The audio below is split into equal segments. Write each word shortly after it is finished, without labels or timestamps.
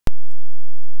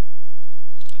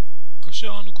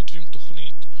כאשר אנו כותבים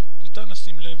תוכנית, ניתן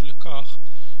לשים לב לכך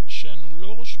שאנו לא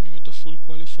רושמים את ה-full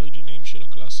qualified name של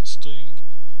הקלאס string,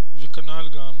 וכנ"ל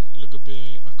גם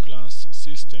לגבי הקלאס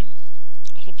system.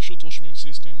 אנחנו פשוט רושמים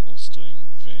system או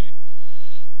string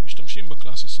ומשתמשים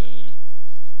בקלאסס האלה.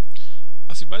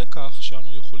 הסיבה לכך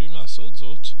שאנו יכולים לעשות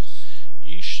זאת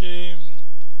היא שגם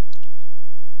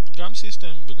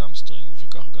system וגם string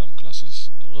וכך גם classes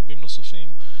רבים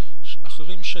נוספים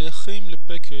אחרים שייכים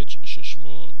לפקאג'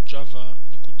 ששמו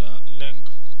ל-java.lang.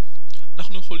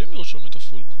 אנחנו יכולים לרשום את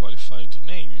ה-full qualified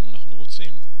name אם אנחנו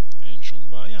רוצים, אין שום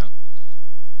בעיה.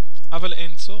 אבל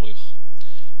אין צורך,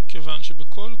 כיוון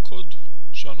שבכל קוד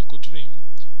שאנו כותבים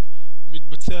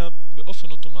מתבצע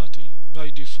באופן אוטומטי,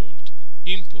 by default,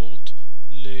 import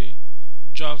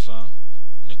ל-java.lang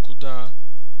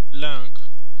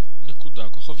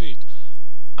כוכבית.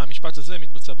 המשפט הזה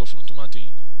מתבצע באופן אוטומטי,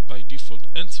 by default,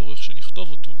 אין צורך שנכתוב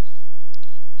אותו.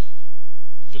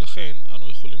 ולכן אנו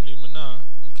יכולים להימנע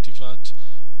מכתיבת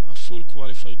ה-full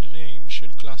qualified name של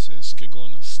classes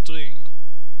כגון string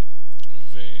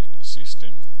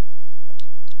ו-system.